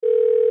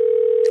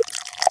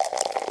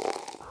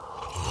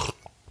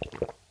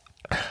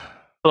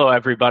Hello,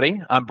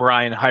 everybody. I'm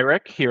Brian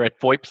Hyrick here at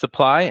VoIP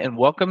Supply, and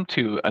welcome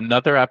to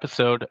another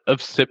episode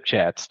of SIP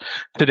Chats.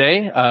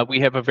 Today, we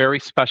have a very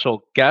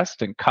special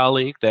guest and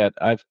colleague that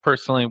I've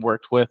personally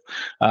worked with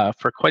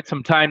for quite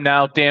some time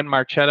now, Dan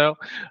Marchetto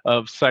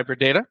of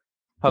CyberData.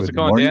 How's it Good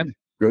going, Dan? morning.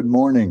 Good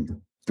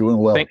morning. Doing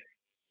well.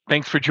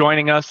 Thanks for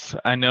joining us.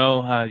 I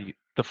know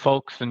the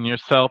folks and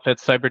yourself at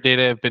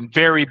CyberData have been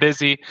very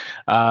busy.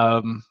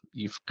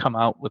 You've come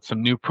out with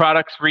some new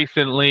products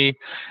recently,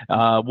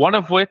 one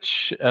of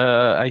which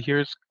I hear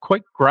is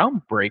quite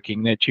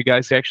groundbreaking that you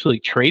guys actually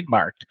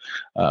trademarked,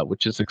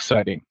 which is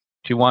exciting.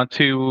 Do you want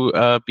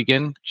to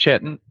begin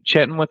chatting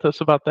with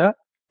us about that?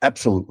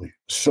 Absolutely.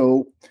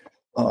 So,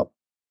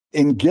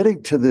 in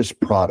getting to this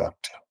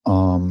product,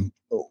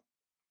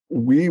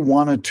 we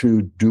wanted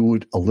to do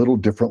it a little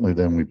differently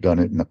than we've done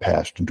it in the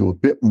past and do a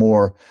bit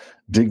more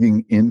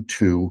digging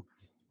into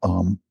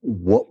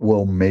what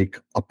will make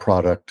a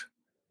product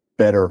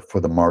better for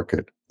the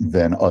market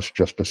than us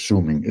just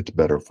assuming it's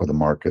better for the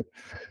market.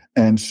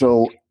 And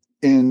so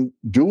in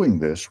doing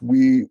this,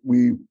 we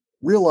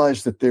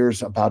realized that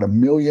there's about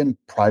 1 million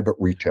private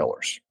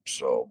retailers.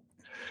 So,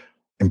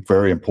 and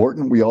very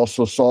important, we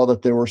also saw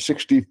that there were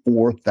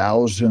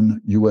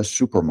 64,000 U.S.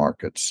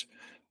 supermarkets,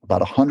 about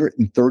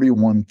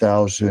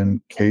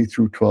 131,000 K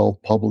through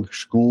 12 public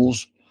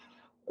schools,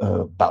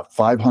 about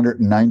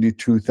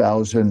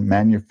 592,000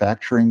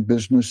 manufacturing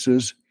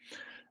businesses,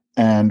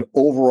 and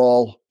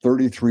overall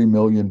 33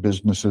 million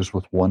businesses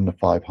with 1 to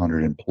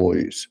 500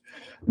 employees.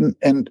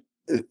 And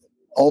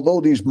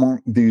although this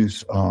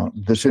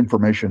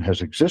information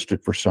has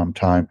existed for some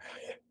time,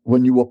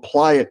 when you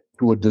apply it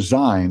to a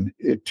design,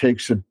 it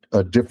takes a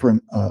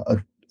different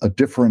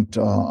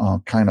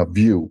kind of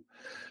view.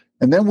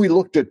 And then we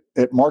looked at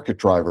market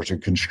drivers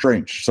and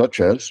constraints, such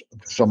as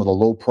some of the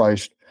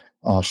low-priced,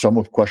 some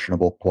with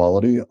questionable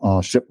quality,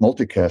 SIP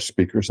multicast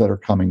speakers that are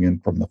coming in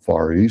from the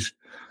Far East,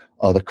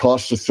 the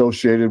costs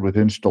associated with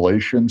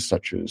installations,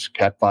 such as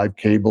Cat5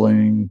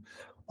 cabling,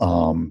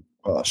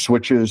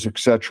 switches,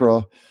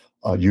 etc.,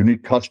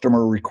 unique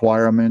customer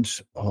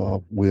requirements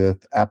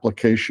with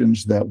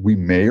applications that we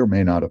may or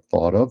may not have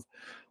thought of.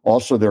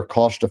 Also, they're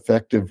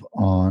cost-effective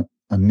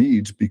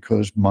needs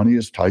because money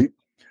is tight,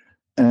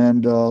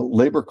 and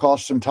labor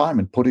costs and time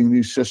in putting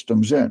these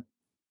systems in.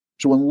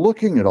 So when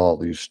looking at all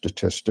these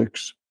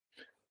statistics,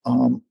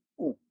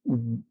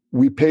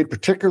 we paid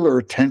particular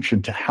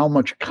attention to how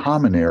much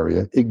common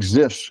area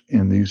exists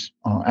in these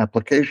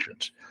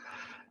applications.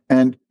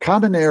 And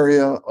common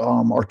area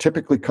are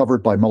typically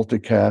covered by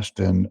multicast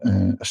and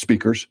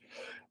speakers,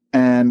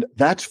 and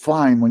that's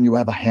fine when you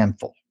have a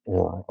handful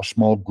or a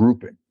small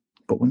grouping.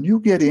 But when you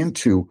get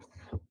into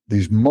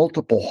these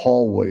multiple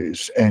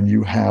hallways and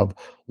you have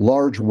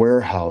large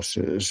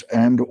warehouses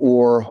and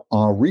or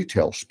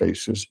retail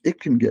spaces,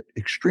 it can get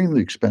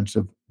extremely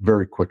expensive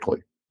very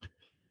quickly.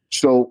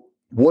 So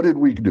what did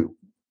we do?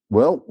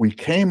 Well, we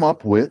came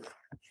up with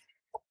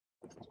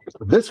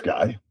this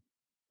guy,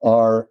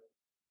 our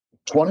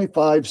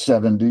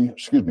 2570,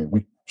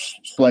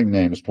 slang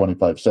name is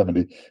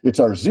 2570. It's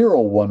our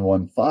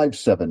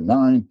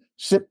 011579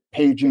 SIP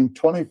paging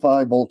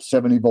 25 volt,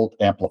 70 volt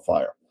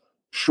amplifier.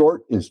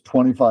 Short is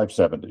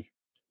 2570.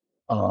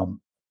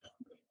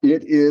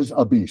 It is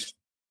a beast.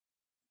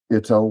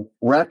 It's a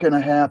rack and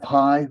a half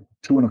high,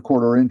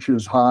 2¼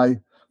 inches high,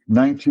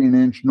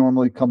 19-inch.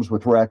 Normally comes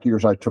with rack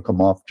ears. I took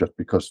them off just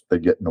because they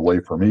get in the way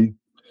for me.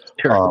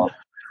 Sure.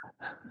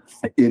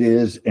 It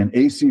is an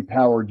AC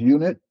powered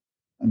unit,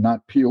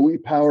 not PoE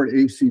powered,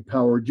 AC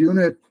powered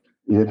unit.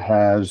 It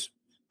has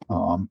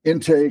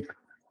intake,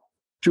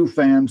 2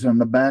 fans on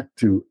the back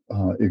to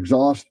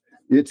exhaust.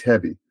 It's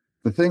heavy.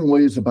 The thing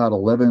weighs about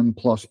 11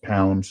 plus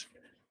pounds.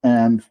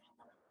 And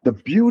the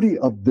beauty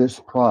of this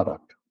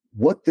product,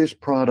 what this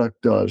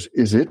product does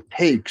is it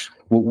takes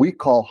what we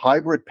call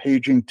hybrid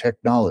paging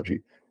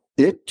technology.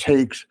 It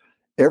takes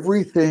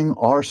everything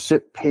our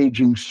SIP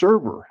paging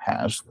server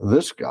has,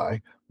 this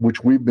guy,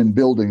 which we've been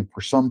building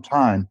for some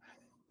time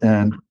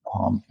and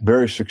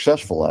very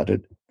successful at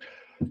it.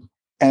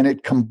 And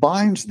it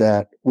combines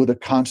that with a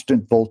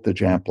constant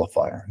voltage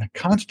amplifier. And a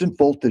constant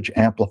voltage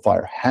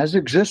amplifier has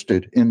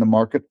existed in the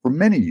market for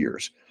many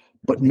years,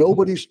 but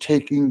nobody's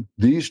taking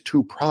these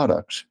two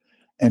products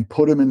and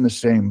put them in the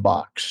same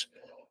box.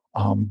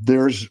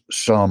 There's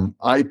some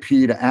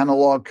IP to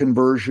analog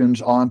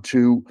conversions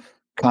onto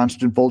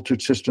constant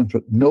voltage systems,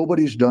 but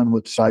nobody's done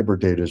what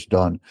CyberData's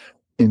done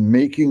in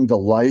making the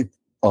life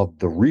of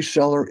the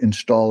reseller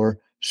installer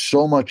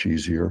so much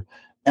easier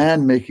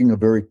and making a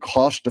very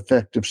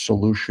cost-effective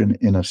solution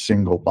in a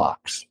single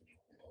box.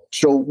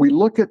 So we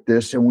look at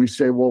this and we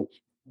say, well,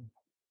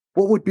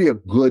 what would be a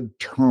good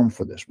term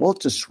for this? Well,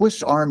 it's a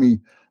Swiss Army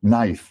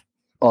knife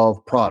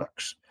of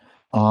products.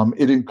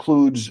 It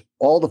includes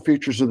all the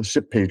features of the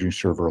SIP paging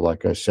server,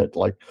 like I said,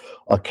 like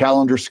a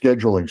calendar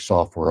scheduling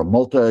software, a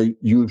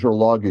multi-user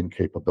login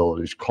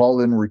capabilities,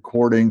 call-in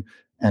recording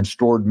and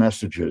stored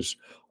messages,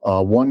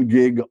 1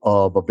 gig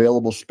of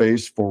available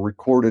space for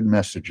recorded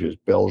messages,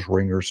 bells,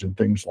 ringers, and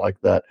things like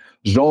that.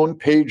 Zone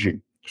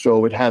paging,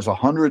 So it has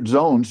 100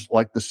 zones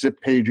like the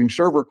SIP paging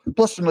server,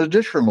 plus an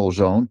additional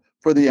zone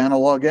for the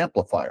analog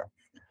amplifier.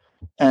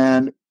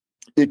 And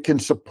it can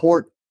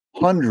support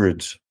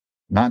hundreds,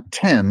 not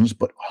tens,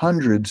 but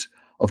hundreds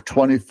of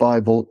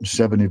 25 volt and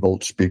 70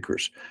 volt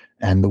speakers.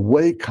 And the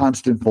way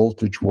constant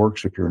voltage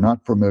works, if you're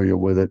not familiar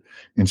with it,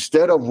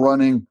 instead of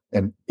running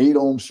an 8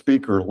 ohm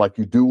speaker like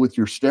you do with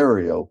your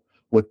stereo,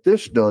 what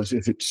this does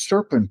is it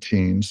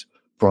serpentines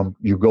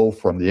you go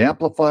from the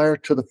amplifier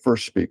to the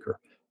first speaker,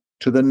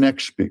 to the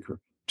next speaker,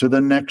 to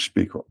the next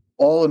speaker,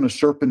 all in a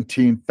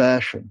serpentine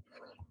fashion.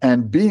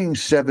 And being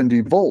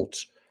 70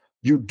 volts,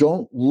 you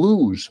don't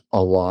lose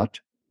a lot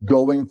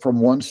going from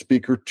one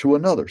speaker to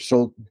another.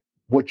 So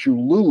what you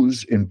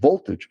lose in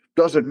voltage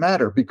doesn't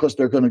matter because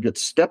they're going to get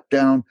stepped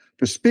down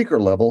to speaker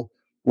level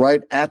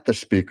right at the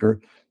speaker.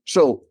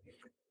 So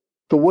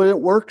the way it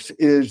works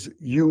is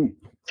you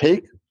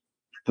take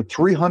the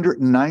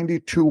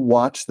 392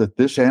 watts that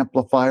this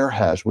amplifier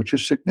has, which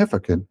is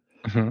significant.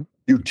 Mm-hmm.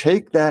 You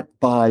take that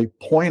by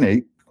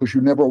 0.8, because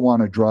you never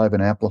want to drive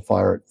an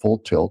amplifier at full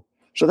tilt.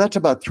 So that's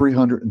about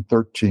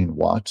 313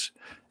 watts.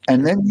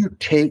 And then you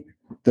take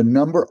the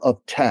number of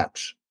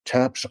taps.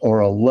 Taps are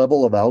a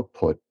level of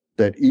output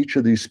that each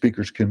of these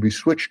speakers can be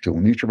switched to.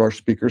 And each of our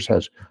speakers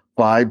has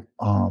five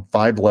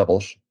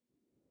levels,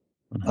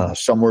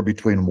 somewhere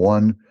between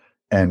 1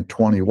 and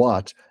 20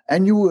 watts.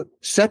 And you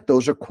set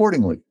those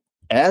accordingly.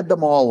 Add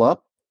them all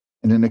up.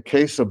 And in the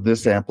case of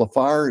this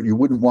amplifier, you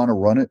wouldn't want to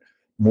run it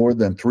more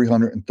than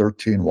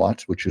 313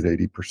 watts, which is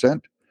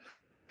 80%.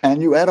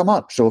 And you add them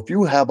up. So if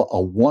you have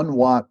a 1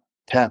 watt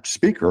tap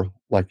speaker,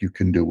 like you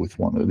can do with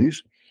one of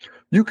these,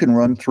 you can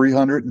run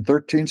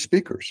 313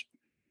 speakers.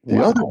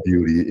 The other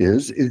beauty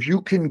is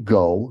you can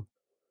go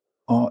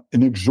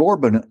an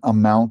exorbitant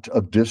amount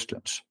of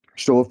distance.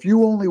 So if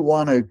you only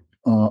want to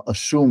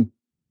assume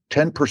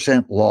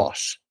 10%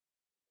 loss,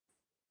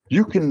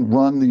 you can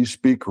run the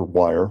speaker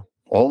wire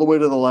all the way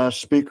to the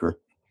last speaker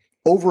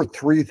over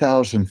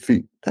 3,000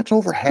 feet. That's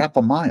over half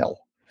a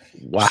mile.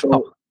 Wow.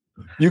 So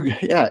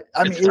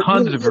it's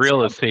tons of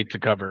real estate to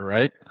cover,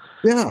 right?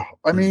 Yeah.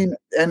 I mean,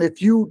 and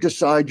if you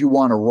decide you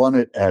want to run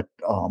it at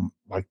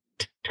like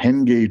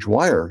 10 gauge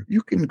wire,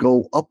 you can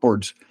go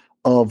upwards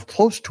of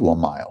close to a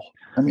mile.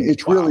 I mean,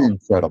 it's really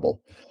incredible.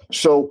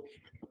 So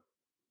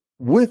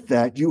with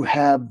that, you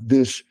have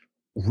this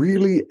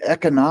really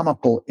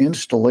economical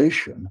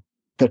installation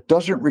that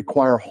doesn't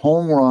require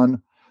home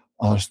run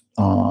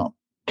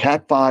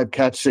Cat 5,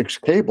 Cat 6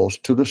 cables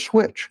to the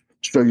switch.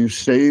 So you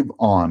save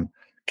on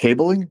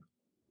cabling,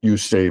 you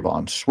save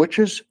on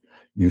switches,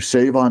 you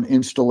save on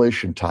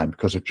installation time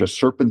because it just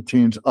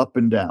serpentines up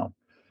and down.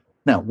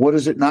 Now, what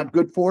is it not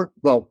good for?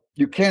 Well,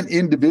 you can't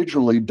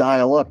individually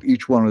dial up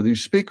each one of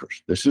these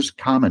speakers. This is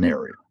common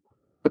area.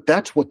 But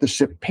that's what the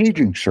SIP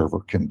paging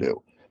server can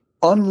do.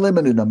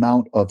 Unlimited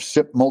amount of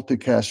SIP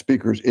multicast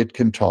speakers it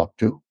can talk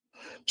to.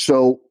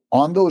 So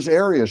on those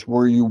areas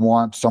where you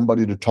want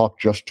somebody to talk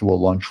just to a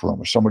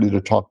lunchroom or somebody to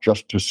talk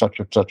just to such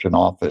and such an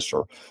office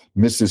or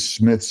Mrs.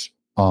 Smith's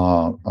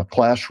a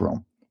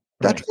classroom,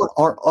 that's what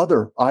our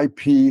other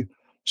IP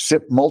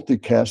SIP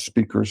multicast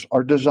speakers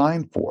are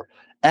designed for.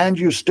 And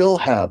you still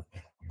have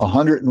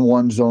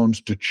 101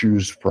 zones to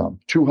choose from,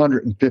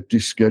 250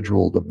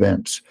 scheduled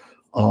events,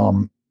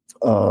 up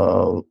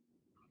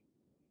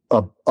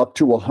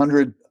to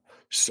 100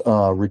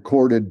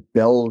 recorded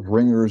bells,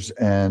 ringers,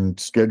 and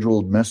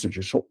scheduled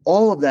messages. So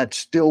all of that's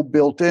still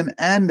built in,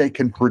 and they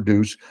can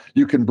produce.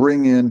 You can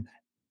bring in,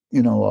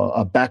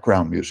 a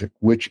background music,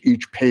 which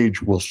each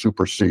page will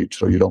supersede,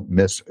 so you don't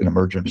miss an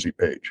emergency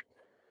page.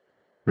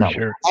 For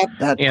sure.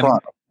 That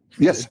product.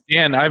 Yes.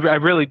 And I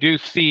really do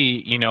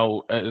see,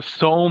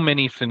 so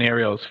many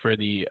scenarios for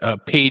the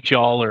page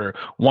all or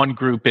one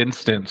group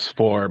instance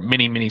for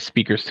many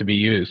speakers to be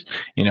used.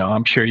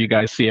 I'm sure you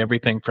guys see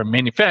everything from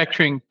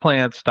manufacturing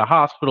plants to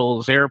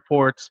hospitals,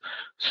 airports,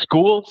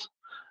 schools,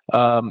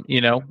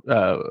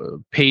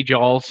 page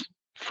alls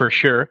for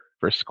sure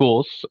for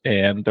schools.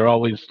 And they're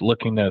always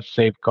looking to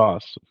save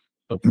costs,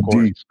 of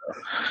course.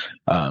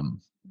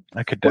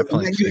 I could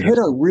definitely see you hit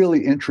a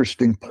really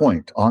interesting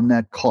point on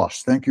that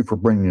cost. Thank you for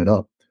bringing it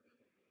up.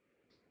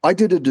 I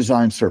did a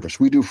design service.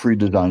 We do free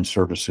design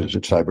services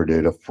at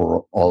CyberData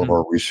for all of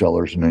our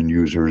resellers and end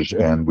users,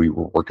 and we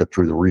work it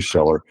through the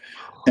reseller.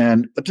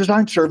 And a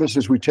design service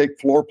is we take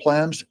floor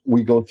plans,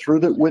 we go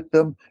through that with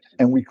them,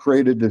 and we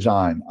create a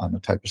design on the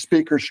type of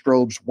speaker,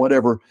 strobes,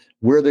 whatever,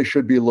 where they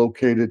should be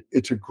located.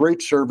 It's a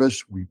great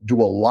service. We do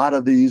a lot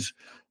of these,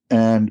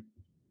 and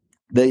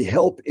they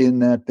help in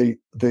that they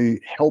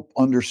help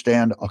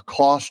understand a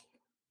cost,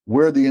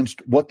 what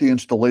the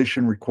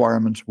installation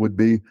requirements would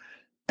be.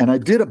 And I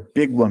did a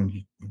big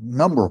one a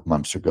number of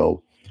months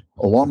ago,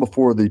 long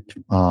before the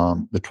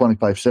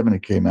 2570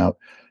 came out,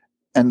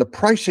 and the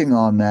pricing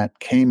on that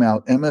came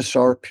out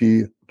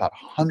MSRP about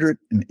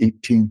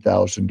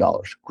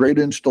 $118,000. Great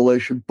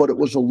installation, but it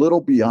was a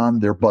little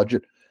beyond their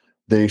budget.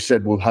 They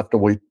said we'll have to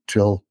wait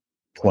till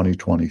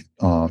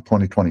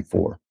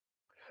 2024.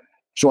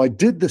 So I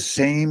did the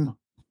same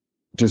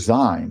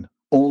design,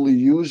 only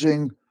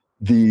using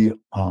the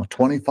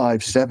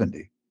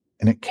 2570,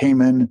 and it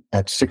came in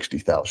at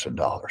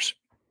 $60,000.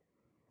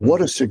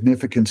 What a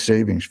significant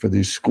savings for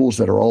these schools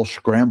that are all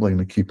scrambling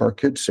to keep our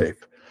kids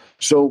safe.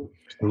 So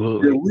there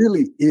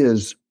really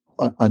is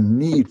a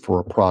need for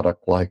a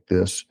product like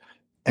this,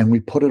 and we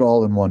put it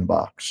all in one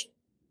box.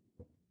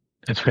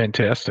 It's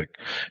fantastic.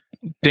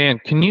 Dan,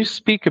 can you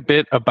speak a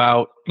bit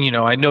about,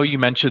 I know you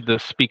mentioned the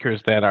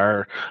speakers that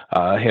are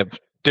have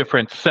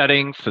different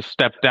settings to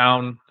step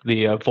down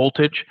the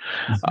voltage.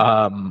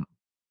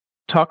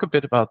 Talk a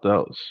bit about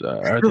those.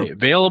 Are they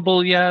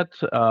available yet?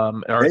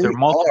 Are there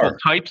multiple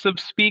types of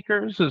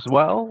speakers as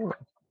well?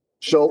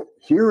 So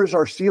here is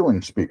our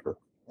ceiling speaker.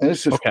 And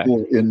this is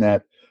cool in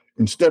that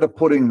instead of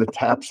putting the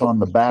taps on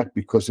the back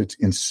because it's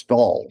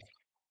installed,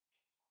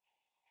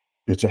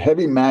 it's a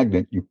heavy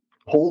magnet. You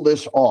pull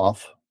this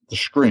off the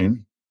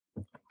screen.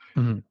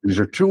 Mm-hmm. These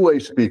are two-way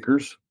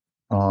speakers.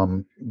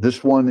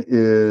 This one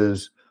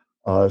is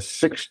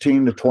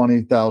 16 to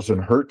 20,000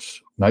 hertz.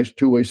 Nice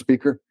two-way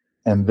speaker.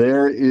 And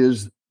there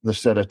is the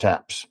set of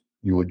taps.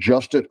 You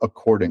adjust it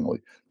accordingly.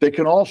 They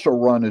can also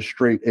run as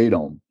straight 8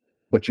 ohm,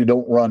 but you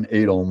don't run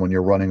 8 ohm when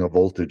you're running a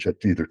voltage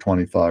at either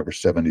 25 or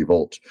 70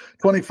 volts.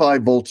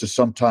 25 volts is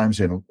sometimes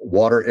in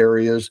water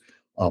areas,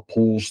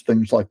 pools,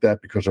 things like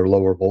that, because they're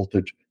lower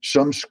voltage.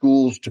 Some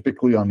schools,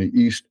 typically on the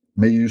east,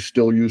 may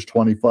still use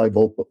 25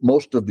 volt, but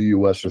most of the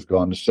U.S. has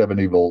gone to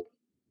 70 volt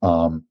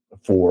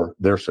for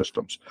their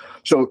systems.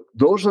 So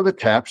those are the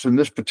taps. In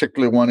this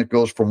particular one, it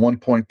goes from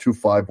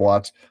 1.25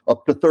 watts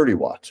up to 30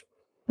 watts.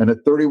 And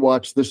at 30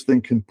 watts, this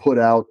thing can put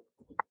out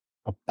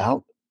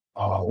about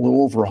a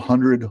little over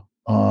 100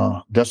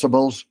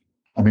 decibels.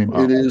 I mean,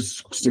 It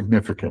is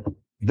significant.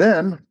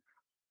 Then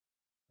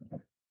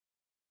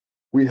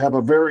we have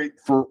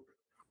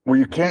where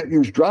you can't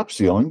use drop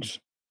ceilings,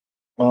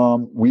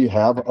 we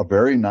have a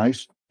very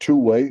nice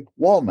two-way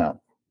wall mount,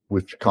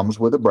 which comes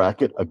with a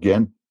bracket.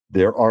 Again,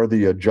 there are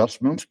the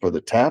adjustments for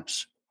the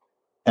taps,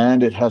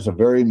 and it has a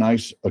very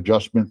nice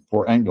adjustment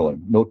for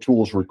angling. No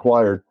tools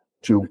required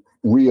to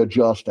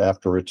readjust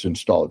after it's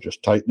installed.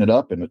 Just tighten it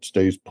up and it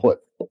stays put.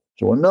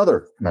 So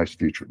another nice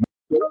feature.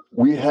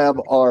 We have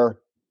our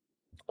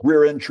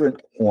rear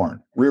entrant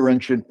horn. Rear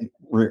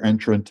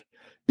entrant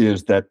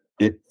is that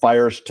it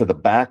fires to the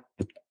back.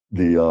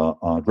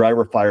 The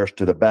driver fires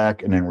to the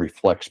back and then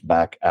reflects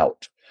back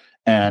out.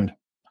 And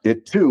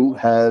it too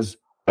has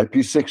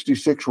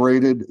IP66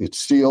 rated. It's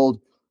sealed.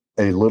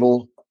 A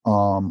little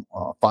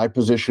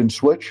 5-position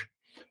switch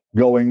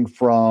going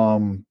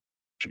from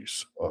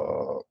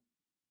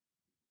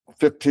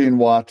 15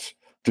 watts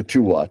to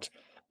 2 watts.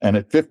 And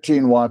at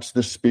 15 watts,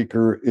 this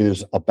speaker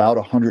is about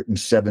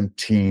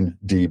 117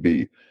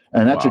 dB.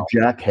 And that's a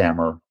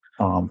jackhammer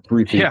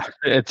 3 feet. Yeah,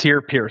 it's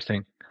ear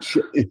piercing.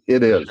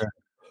 It is. Sure.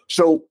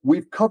 So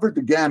we've covered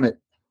the gamut.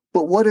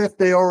 But what if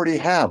they already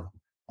have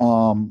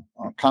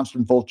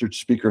constant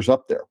voltage speakers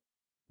up there?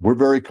 We're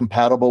very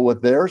compatible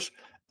with theirs.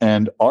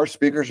 And our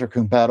speakers are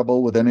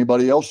compatible with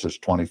anybody else's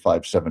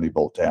 2570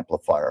 volt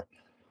amplifier.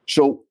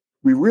 So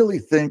we really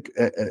think,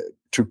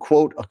 to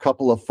quote a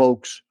couple of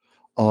folks,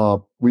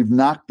 we've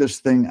knocked this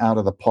thing out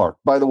of the park.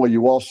 By the way,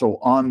 you also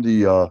on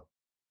the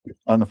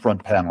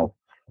front panel,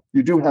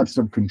 you do have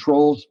some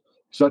controls,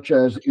 such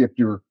as if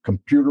your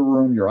computer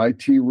room, your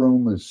IT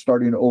room is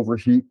starting to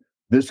overheat,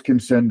 this can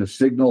send a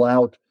signal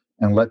out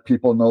and let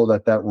people know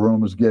that that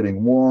room is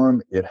getting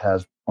warm. It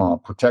has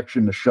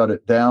protection to shut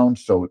it down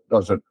so it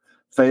doesn't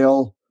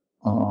fail.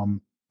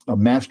 A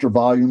master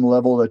volume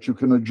level that you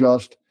can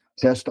adjust,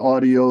 test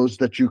audios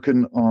that you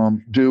can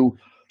do.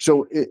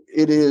 So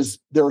it is,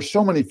 there are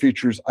so many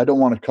features. I don't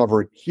want to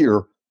cover it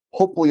here.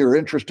 Hopefully you're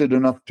interested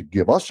enough to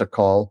give us a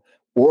call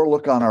or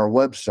look on our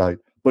website,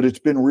 but it's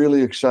been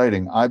really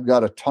exciting. I've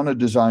got a ton of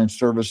design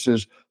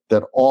services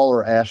that all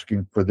are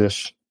asking for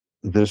this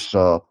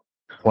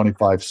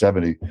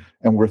 2570,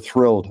 and we're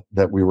thrilled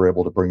that we were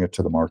able to bring it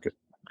to the market.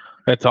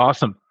 That's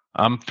awesome.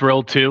 I'm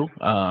thrilled too.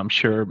 I'm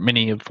sure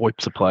many of VoIP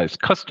Supply's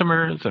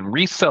customers and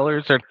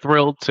resellers are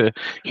thrilled to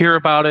hear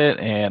about it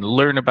and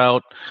learn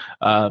about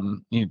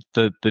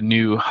the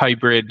new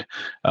hybrid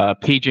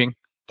paging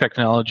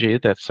technology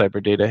that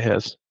CyberData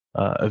has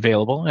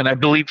available. And I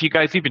believe you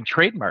guys even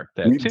trademarked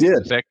that we too.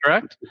 Did. Is that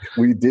correct?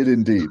 We did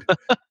indeed.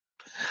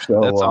 So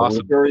that's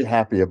awesome. We're very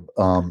happy.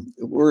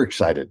 We're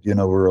excited.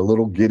 We're a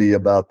little giddy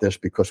about this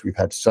because we've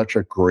had such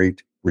a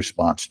great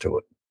response to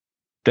it.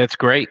 That's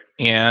great.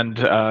 And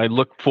I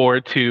look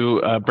forward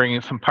to bringing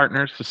some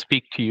partners to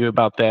speak to you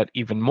about that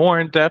even more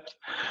in depth.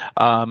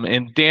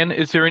 And Dan,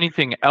 is there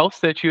anything else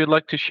that you would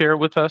like to share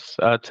with us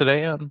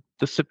today on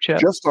the SIP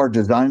Chat? Just our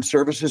design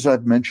services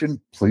I've mentioned.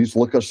 Please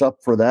look us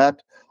up for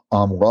that.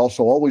 We're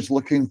also always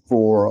looking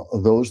for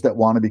those that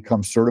want to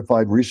become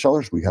certified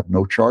resellers. We have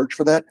no charge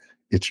for that.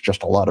 It's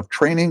just a lot of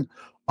training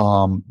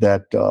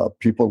that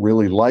people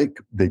really like.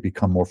 They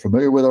become more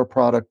familiar with our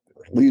product.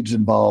 Leads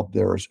involved.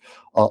 There's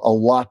a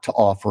lot to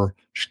offer.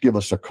 Just give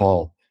us a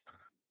call.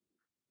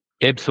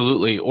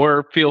 Absolutely.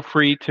 Or feel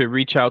free to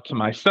reach out to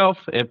myself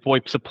at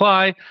VoIP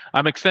Supply.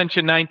 I'm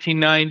extension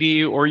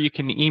 1990, or you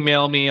can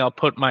email me. I'll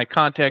put my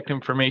contact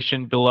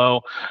information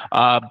below.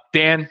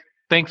 Dan,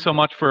 thanks so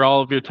much for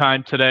all of your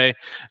time today.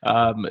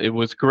 It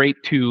was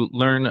great to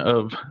learn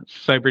of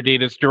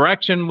CyberData's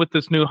direction with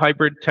this new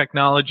hybrid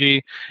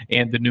technology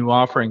and the new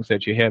offerings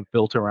that you have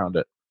built around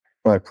it.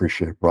 I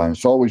appreciate it, Brian.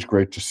 It's always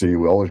great to see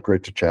you. Always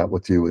great to chat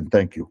with you, and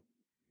thank you.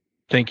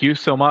 Thank you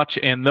so much.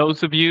 And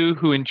those of you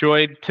who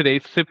enjoyed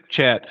today's SIP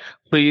chat,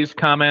 please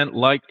comment,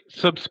 like,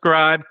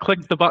 subscribe,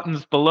 click the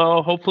buttons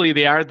below. Hopefully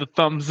they are the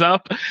thumbs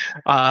up.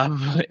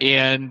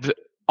 And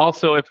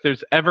also, if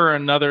there's ever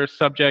another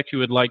subject you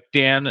would like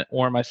Dan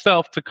or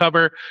myself to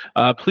cover,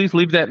 please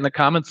leave that in the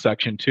comments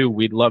section too.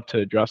 We'd love to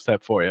address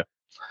that for you.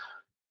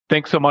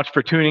 Thanks so much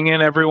for tuning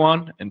in,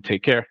 everyone, and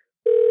take care.